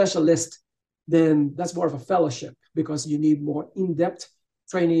specialist, then that's more of a fellowship, because you need more in-depth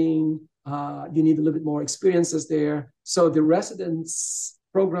training. You need a little bit more experiences there. So the residence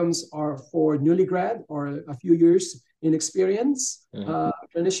programs are for newly grad or a few years in experience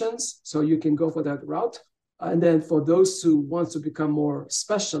clinicians. So you can go for that route. And then for those who want to become more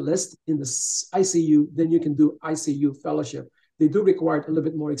specialist in the ICU, then you can do ICU fellowship. They do require a little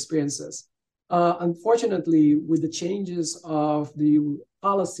bit more experiences. Unfortunately, with the changes of the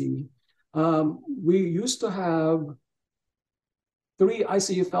policy, we used to have 3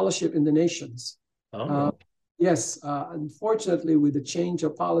 ICU fellowship in the nations. Yes, unfortunately, with the change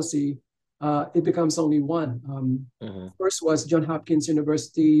of policy, it becomes only 1. First was Johns Hopkins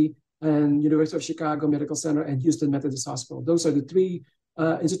University and University of Chicago Medical Center and Houston Methodist Hospital. Those are the 3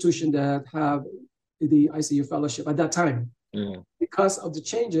 institutions that have the ICU fellowship at that time. Because of the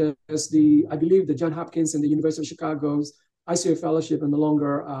changes, I believe the Johns Hopkins and the University of Chicago's ICU fellowship are no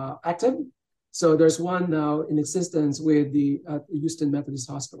longer active. So there's one now in existence with the Houston Methodist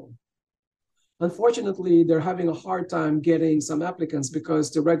Hospital. Unfortunately, they're having a hard time getting some applicants,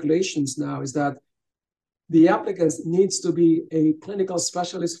 because the regulations now is that the applicants needs to be a clinical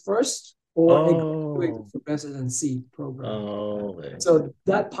specialist first or a graduate residency program. So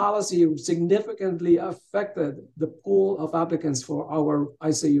that policy significantly affected the pool of applicants for our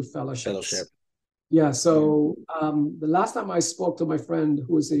ICU fellowships. Yeah, so the last time I spoke to my friend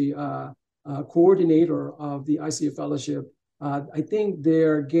who is a coordinator of the ICU fellowship, I think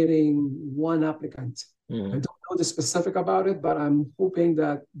they're getting 1 applicant. I don't know the specific about it, but I'm hoping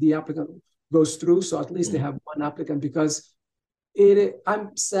that the applicant goes through, so at least they have 1 applicant, because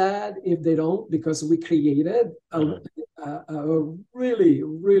I'm sad if they don't, because we created a really,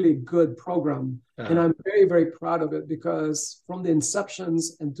 really good program. And I'm very, very proud of it, because from the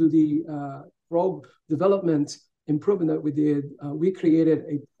inceptions and to the development improvement that we did, we created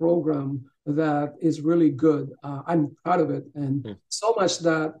a program that is really good. I'm proud of it. And so much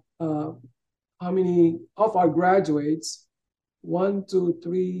that how many of our graduates, 1, 2,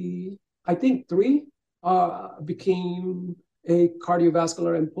 3, I think 3 became a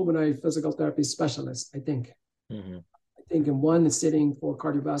cardiovascular and pulmonary physical therapy specialist, I think. I think, and 1 is sitting for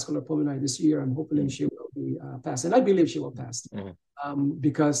cardiovascular pulmonary this year, and hopefully she will be passed. And I believe she will pass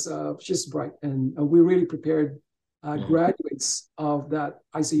because she's bright. And we really prepared graduates of that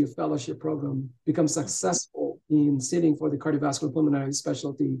ICU fellowship program become successful in sitting for the cardiovascular pulmonary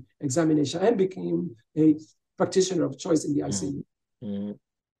specialty examination and became a practitioner of choice in the ICU.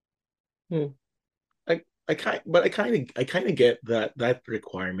 I kind of get that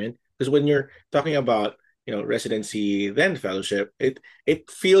requirement, because when you're talking about residency then fellowship,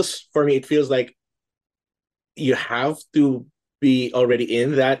 it feels like you have to be already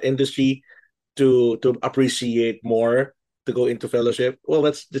in that industry to appreciate more to go into fellowship? Well,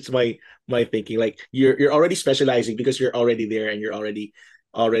 that's my thinking. Like you're already specializing because you're already there and you're already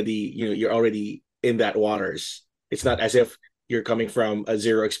you're already in that waters. It's not as if you're coming from a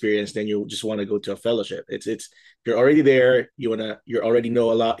zero experience, then you just want to go to a fellowship. It's you're already there. You already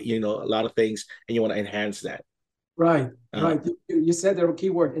know a lot. You know a lot of things, and you want to enhance that. Right, Uh, right. You said the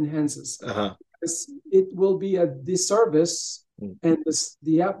keyword enhances. uh-huh. It will be a disservice, Mm, and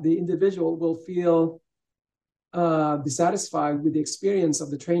the individual will feel dissatisfied with the experience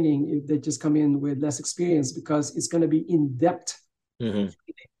of the training if they just come in with less experience, because it's going to be in depth, mm-hmm.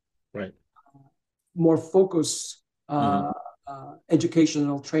 Right. more focused Mm-hmm.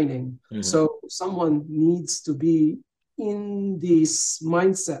 educational training. Mm-hmm. So someone needs to be in this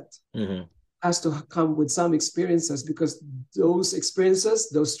mindset, Mm-hmm. has to come with some experiences, because those experiences,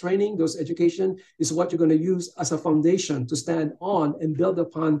 those training, those education is what you're going to use as a foundation to stand on and build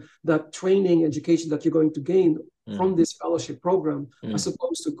upon that training education that you're going to gain Mm-hmm. from this fellowship program, Mm-hmm. as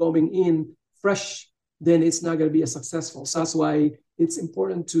opposed to going in fresh. Then it's not going to be as successful. So that's why it's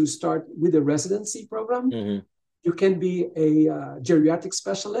important to start with a residency program. Mm-hmm. You can be a geriatric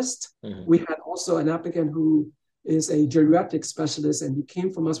specialist. Mm-hmm. We had also an applicant who is a geriatric specialist, and he came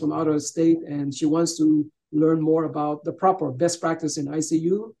from us from out of state, and she wants to learn more about the proper best practice in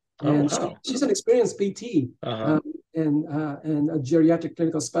ICU. Oh And wow. she's an experienced PT, Uh-huh. and a geriatric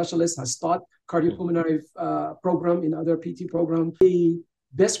clinical specialist, has taught Mm-hmm. cardiopulmonary program in other PT programs. The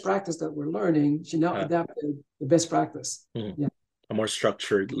best practice that we're learning, she now Uh, adapted the best practice. mm-hmm. Yeah, A more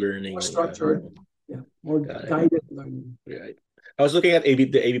structured more learning. structured, yeah, more Got it. guided learning. Right. I was looking at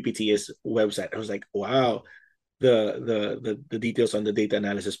the ABPT's website. I was like, wow, the details on the data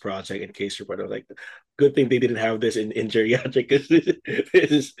analysis project and case report. I was like, good thing they didn't have this in geriatric, because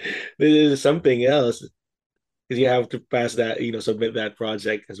this is something else. Because you have to pass that, submit that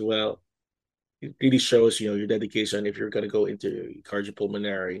project as well. It really shows, your dedication if you're going to go into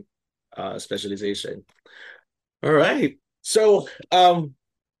cardiopulmonary specialization. All right. So,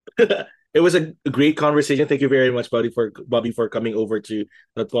 it was a great conversation. Thank you very much, Bobby, for coming over to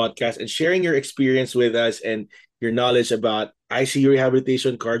the podcast and sharing your experience with us and your knowledge about ICU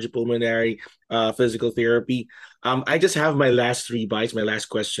rehabilitation, cardiopulmonary, physical therapy. I just have my last three bites, my last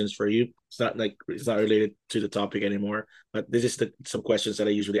questions for you. It's not related to the topic anymore, but this is some questions that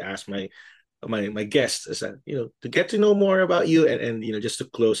I usually ask my guests, is that to get to know more about you, and just to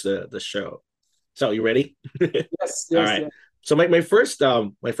close the show. So you ready? Yes, All yes, right. yes. So my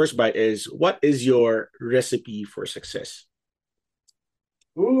first bite is, what is your recipe for success?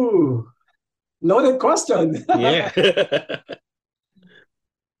 Ooh, loaded question. Yeah.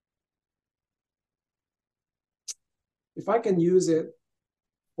 If I can use it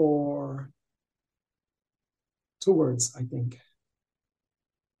for two words, I think: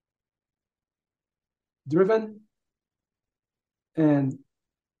 driven and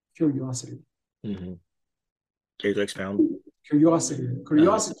curiosity. Mm-hmm. Care to expound? Curiosity.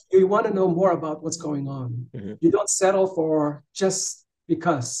 Curiosity. You want to know more about what's going on. Mm-hmm. You don't settle for just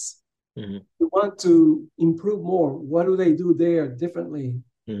because. Mm-hmm. You want to improve more. What do they do there differently,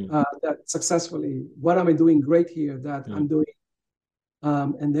 Mm-hmm. that successfully? What am I doing great here that I'm doing?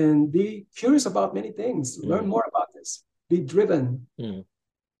 And then be curious about many things. Learn Mm-hmm. more about this. Be driven. Mm-hmm.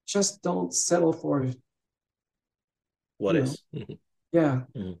 Just don't settle for, What you know, is? Mm-hmm. yeah.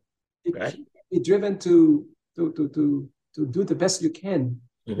 Mm-hmm. Be, Right. be driven to do the best you can.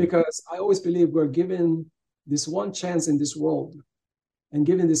 Mm-hmm. Because I always believe we're given this one chance in this world, and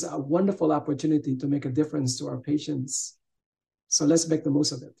given this a wonderful opportunity to make a difference to our patients. So let's make the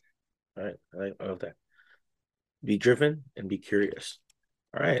most of it. All right. I love that. Be driven and be curious.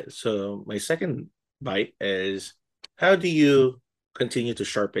 All right. So my second bite is, how do you continue to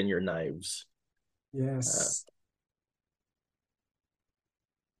sharpen your knives? Uh, Yes.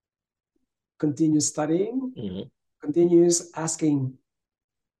 Continue studying, mm-hmm. continues asking,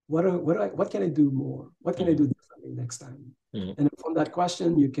 what can I do more? What can I Mm-hmm. do differently next time? Mm-hmm. And from that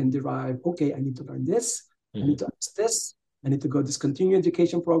question, you can derive, okay, I need to learn this. I Mm-hmm. need to ask this. I need to go to this continuing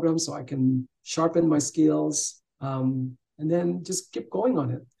education program so I can sharpen my skills. And then just keep going on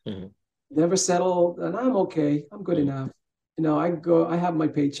it. Mm-hmm. Never settle, and I'm okay. I'm good enough. I have my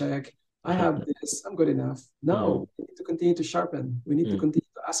paycheck. I have this. I'm good enough. Mm-hmm. No, we need to continue to sharpen. We need to Mm-hmm. continue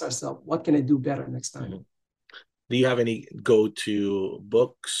to ask ourselves, what can I do better next time? Mm-hmm. Do you have any go-to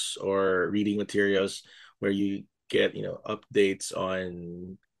books or reading materials where you get, updates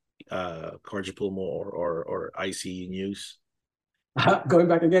on cardiopulmonary or ICU news? Going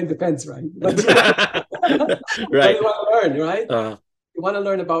back again depends, right? But you want, what do Right. you want to learn, right? Uh, You want to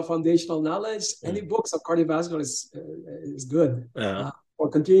learn about foundational knowledge. Any mm, books of cardiovascular is good. uh, For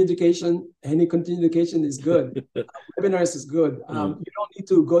continuing education, any continuing education is good. Webinars is good. You don't need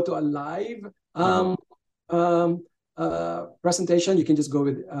to go to a live presentation. You can just go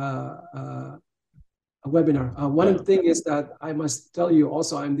with a webinar. One thing is that I must tell you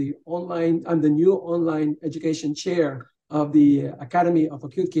also, I'm the new online education chair of the Academy of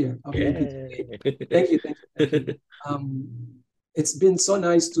Acute Care of the APTA. Thank you, thank you, thank you. It's been so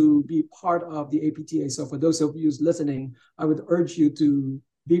nice to be part of the APTA. So for those of you listening, I would urge you to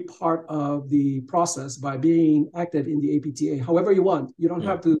be part of the process by being active in the APTA. However you want, you don't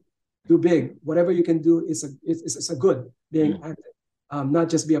have to do big. Whatever you can do is a good being active, not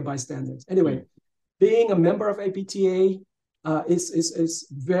just be a bystander. Anyway, being a member of APTA is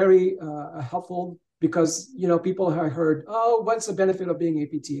very helpful because people have heard, oh, what's the benefit of being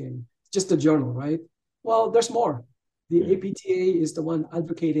APTA? It's just a journal, right? Well, there's more. The APTA is the one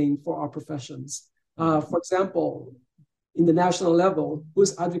advocating for our professions. For example, in the national level,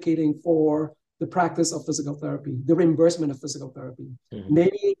 who's advocating for the practice of physical therapy, the reimbursement of physical therapy?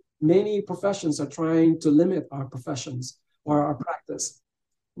 Many professions are trying to limit our professions or our practice.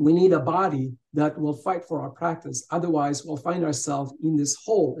 We need a body that will fight for our practice. Otherwise, we'll find ourselves in this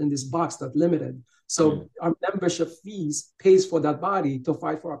hole, in this box that's limited. So our membership fees pays for that body to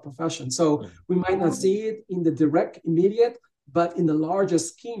fight for our profession. So we might not see it in the direct, immediate, but in the larger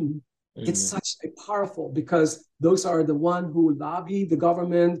scheme, it's such a powerful, because those are the one who lobby the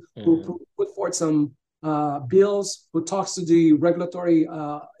government, who put forth some bills, who talks to the regulatory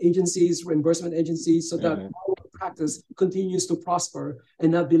agencies, reimbursement agencies, so that our practice continues to prosper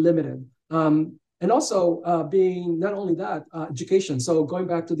and not be limited. And also being not only that, education. So going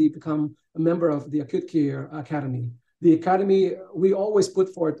back to become a member of the Acute Care Academy. The Academy, we always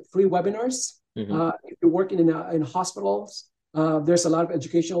put forth free webinars. If you're working in hospitals, there's a lot of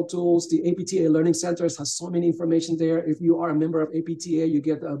educational tools. The APTA Learning Centers has so many information there. If you are a member of APTA, you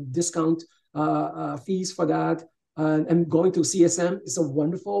get a discount fees for that. And going to CSM is a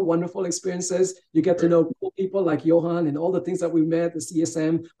wonderful, wonderful experiences. You get to know cool people like Johan and all the things that we met at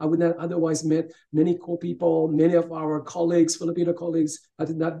CSM. I would not otherwise met many cool people. Many of our colleagues, Filipino colleagues, had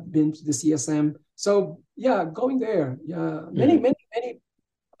not been to the CSM. So yeah, going there, yeah, many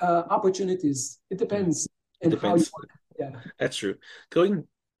opportunities. It depends on how you want. Yeah, that's true. Going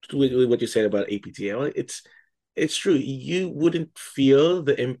to what you said about APTA, it's true. You wouldn't feel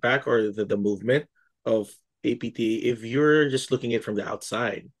the impact or the movement of APTA if you're just looking at it from the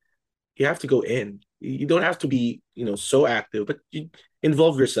outside. You have to go in. You don't have to be, so active, but you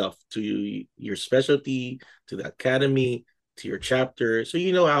involve yourself to your specialty, to the academy, to your chapter, so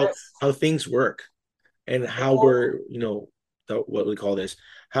you know how things work and how we're, what we call this,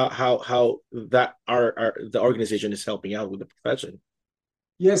 how that our the organization is helping out with the profession.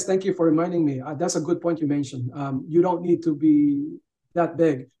 Yes, thank you for reminding me. That's a good point you mentioned. You don't need to be that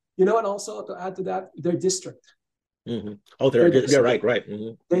big. And also to add to that, their district. Oh, they're right.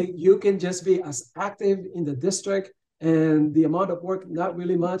 You can just be as active in the district, and the amount of work, not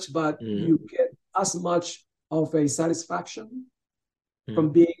really much, but you get as much of a satisfaction from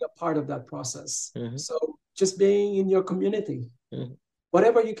being a part of that process. So just being in your community,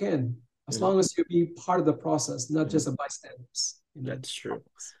 whatever you can, as long as you be part of the process, not just a bystander. That's true.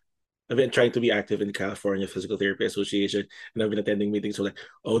 I've been trying to be active in the California Physical Therapy Association, and I've been attending meetings. So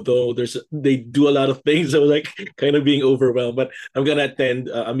although they do a lot of things, so kind of being overwhelmed. But I'm gonna attend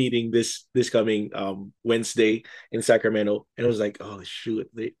a meeting this coming Wednesday in Sacramento, and I was like, oh shoot,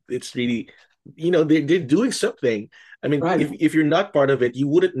 it's really, they're doing something. I mean, if you're not part of it, you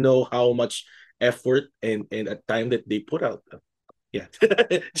wouldn't know how much effort and a time that they put out. Yeah,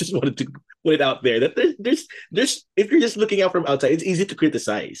 just wanted to put it out there that there's if you're just looking out from outside, it's easy to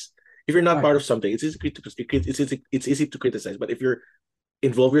criticize. If you're not part of something, it's easy to criticize. But if you're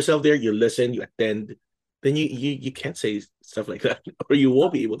involve yourself there, you listen, you attend, then you can't say stuff like that, or you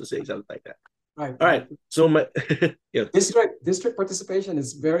won't be able to say something like that. Right. All right. So my district participation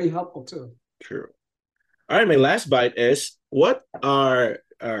is very helpful too. True. All right. My last bite is what are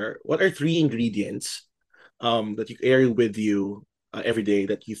three ingredients that you carry with you every day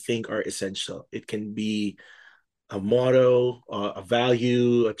that you think are essential? It can be a motto, a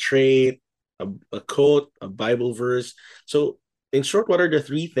value, a trait, a quote, a Bible verse. So, in short, what are the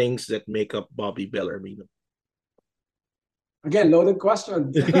three things that make up Bobby Belarmino? Again, loaded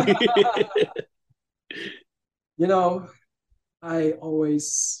question. I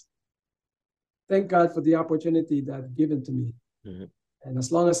always thank God for the opportunity that's given to me. And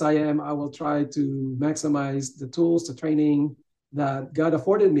as long as I will try to maximize the tools, the training that God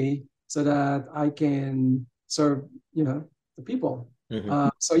afforded me so that I can serve, the people.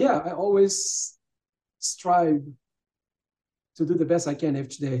 So yeah, I always strive to do the best I can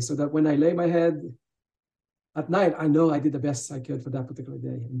each day, so that when I lay my head at night, I know I did the best I could for that particular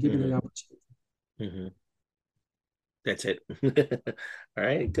day and given the opportunity. Mm-hmm. That's it. All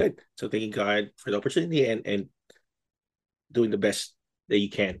right, good. So thanking God for the opportunity and doing the best that you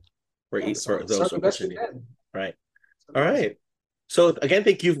can Yeah, for those serve the best you opportunities. can. Right. Serve All the best you right. So again,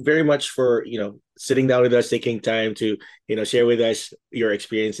 thank you very much for sitting down with us, taking time to share with us your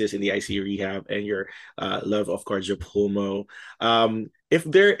experiences in the ICU rehab and your love of cardiopulmo. If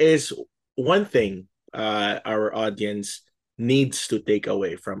there is one thing our audience needs to take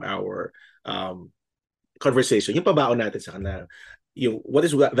away from our conversation, yung pabaon natin sa kanila, what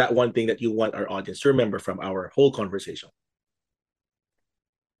is that one thing that you want our audience to remember from our whole conversation?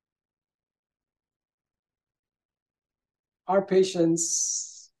 Our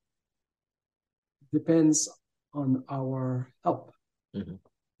patients depends on our help. Mm-hmm.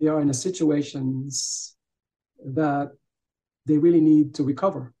 They are in a situations that they really need to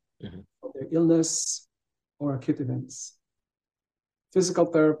recover Mm-hmm. from their illness or acute events. Physical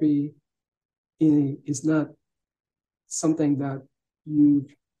therapy is not something that you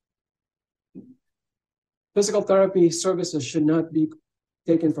physical therapy services should not be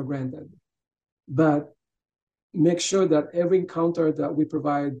taken for granted, but make sure that every encounter that we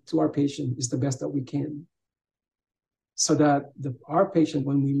provide to our patient is the best that we can, so that our patient,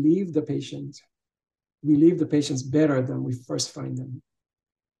 when we leave the patient, we leave the patients better than we first find them,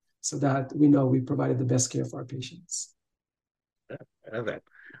 so that we know we provided the best care for our patients. I love that.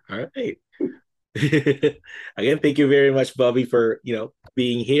 All right. Again, thank you very much, Bobby, for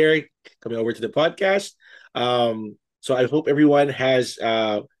being here, coming over to the podcast. So I hope everyone has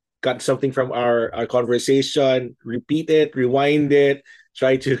got something from our conversation. Repeat it, rewind it,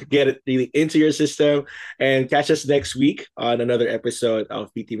 try to get it really into your system, and catch us next week on another episode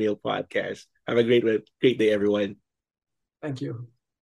of PT Mail Podcast. Have a great day, everyone. Thank you.